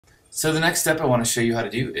So the next step I want to show you how to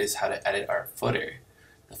do is how to edit our footer.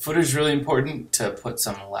 The footer is really important to put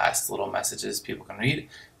some last little messages people can read,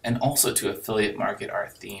 and also to affiliate market our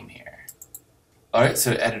theme here. Alright,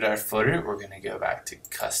 so to edit our footer, we're going to go back to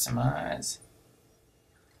Customize,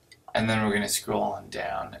 and then we're going to scroll on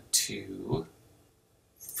down to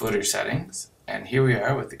Footer Settings, and here we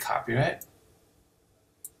are with the copyright.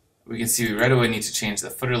 We can see we right away need to change the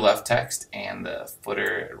footer left text and the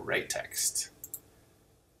footer right text.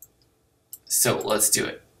 So let's do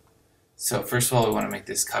it. So first of all, we want to make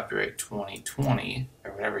this copyright 2020,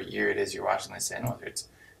 or whatever year it is you're watching this in, whether it's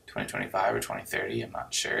 2025 or 2030, I'm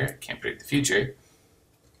not sure, can't predict the future.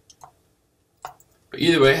 But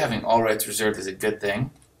either way, having all rights reserved is a good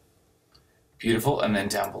thing. Beautiful, and then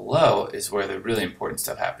down below is where the really important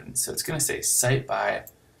stuff happens. So it's going to say site by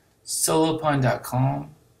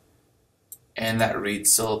solopine.com, and that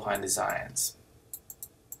reads Solopine Designs.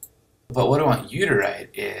 But what I want you to write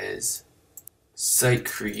is site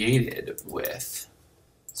created with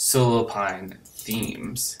Solopine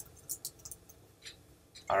themes.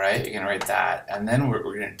 Alright, you're going to write that, and then what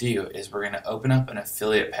we're going to do is we're going to open up an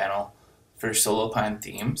affiliate panel for Solopine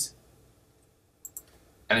themes.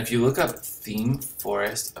 And if you look up Theme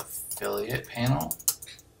Forest Affiliate Panel,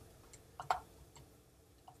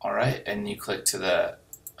 alright, and you click to the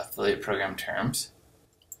affiliate program terms,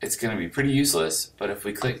 it's going to be pretty useless, but if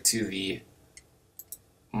we click to the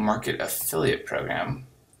Market Affiliate Program,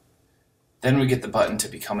 then we get the button to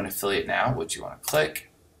become an affiliate now, which you want to click,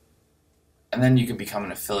 and then you can become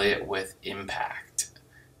an affiliate with impact.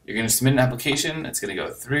 You're going to submit an application, it's going to go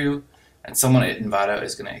through, and someone at Envato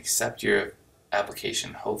is going to accept your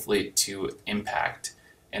application, hopefully to impact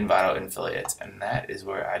Envato affiliates, and that is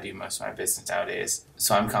where I do most of my business nowadays,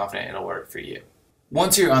 so I'm confident it'll work for you.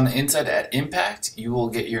 Once you're on the inside at impact, you will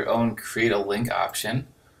get your own create a link option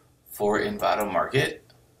for Envato Market,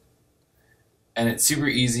 and it's super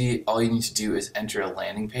easy. All you need to do is enter a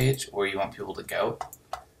landing page where you want people to go.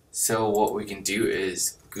 So what we can do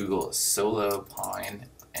is Google Solopine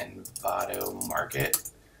Envato Market,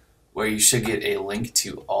 where you should get a link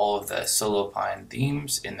to all of the Solopine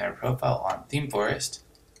themes in their profile on Theme Forest,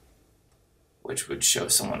 which would show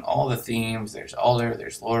someone all the themes. There's Alder,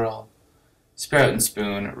 there's Laurel, Sprout and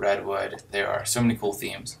Spoon, Redwood. There are so many cool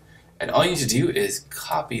themes. And all you need to do is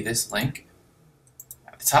copy this link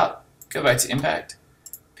at the top, go back to Impact,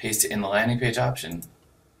 paste it in the landing page option,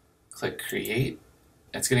 click Create.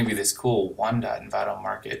 It's going to be this cool one.envato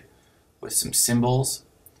market with some symbols.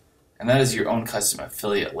 And that is your own custom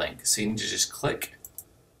affiliate link. So you need to just click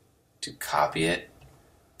to copy it,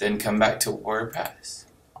 then come back to WordPress,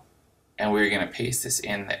 and we're going to paste this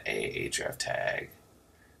in the Ahref tag.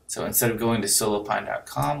 So instead of going to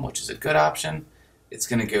solopine.com, which is a good option, it's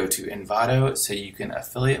going to go to Envato so you can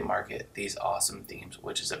affiliate market these awesome themes,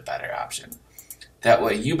 which is a better option. That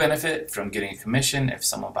way you benefit from getting a commission if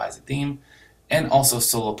someone buys a theme, and also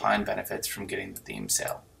Solopine benefits from getting the theme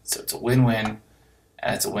sale. So it's a win-win.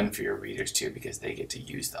 And it's a win for your readers too, because they get to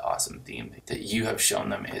use the awesome theme that you have shown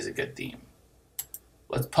them is a good theme.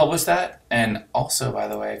 Let's publish that. And also, by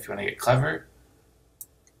the way, if you want to get clever,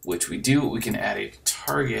 which we do, we can add a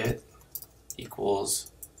target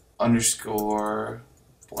equals underscore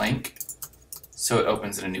blank, so it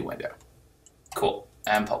opens in a new window. Cool.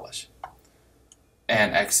 And publish.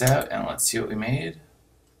 And X out, and let's see what we made.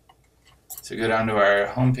 So go down to our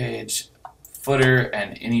home page. Footer,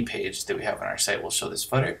 and any page that we have on our site will show this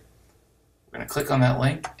footer. We're going to click on that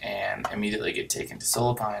link and immediately get taken to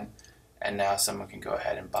Solopine, and now someone can go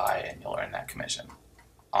ahead and buy and you'll earn that commission.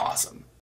 Awesome.